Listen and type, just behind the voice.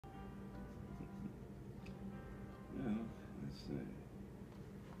see.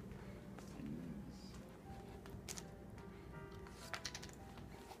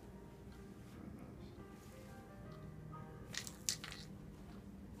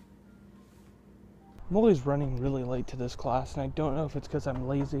 I'm always running really late to this class, and I don't know if it's because I'm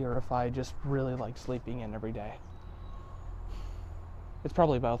lazy or if I just really like sleeping in every day. It's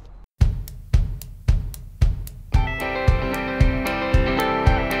probably both.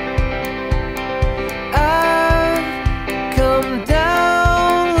 I've come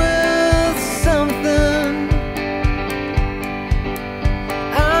down with something.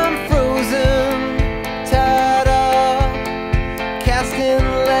 I'm frozen, tied up, cast in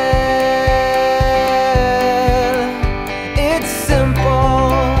lead. It's simple,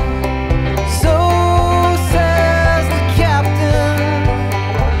 so says the captain.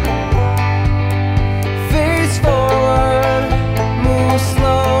 Face forward, move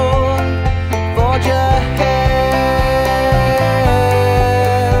slow, forge ahead.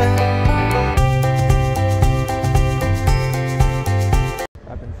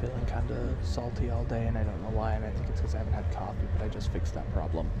 I've been feeling kind of salty all day, and I don't know why, and I think it's because I haven't had coffee, but I just fixed that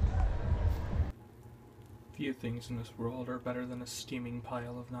problem. Few things in this world are better than a steaming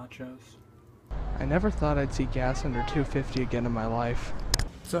pile of nachos. I never thought I'd see gas under $2.50 again in my life.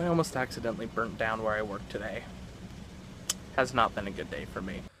 So I almost accidentally burnt down where I work today. Has not been a good day for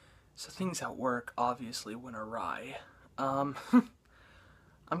me. So things at work obviously went awry. I'm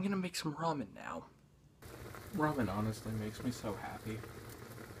gonna make some ramen now. Ramen honestly makes me so happy.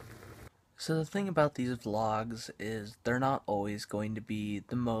 So the thing about these vlogs is they're not always going to be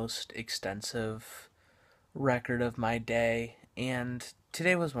the most extensive record of my day, and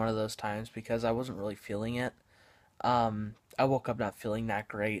today was one of those times because I wasn't really feeling it. I woke up not feeling that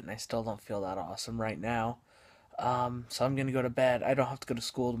great, and I still don't feel that awesome right now. So I'm gonna go to bed. I don't have to go to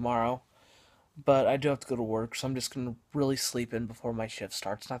school tomorrow, but I do have to go to work, so I'm just gonna really sleep in before my shift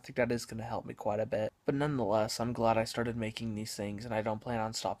starts, and I think that is gonna help me quite a bit. But nonetheless, I'm glad I started making these things, and I don't plan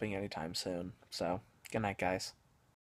on stopping anytime soon. So, good night, guys.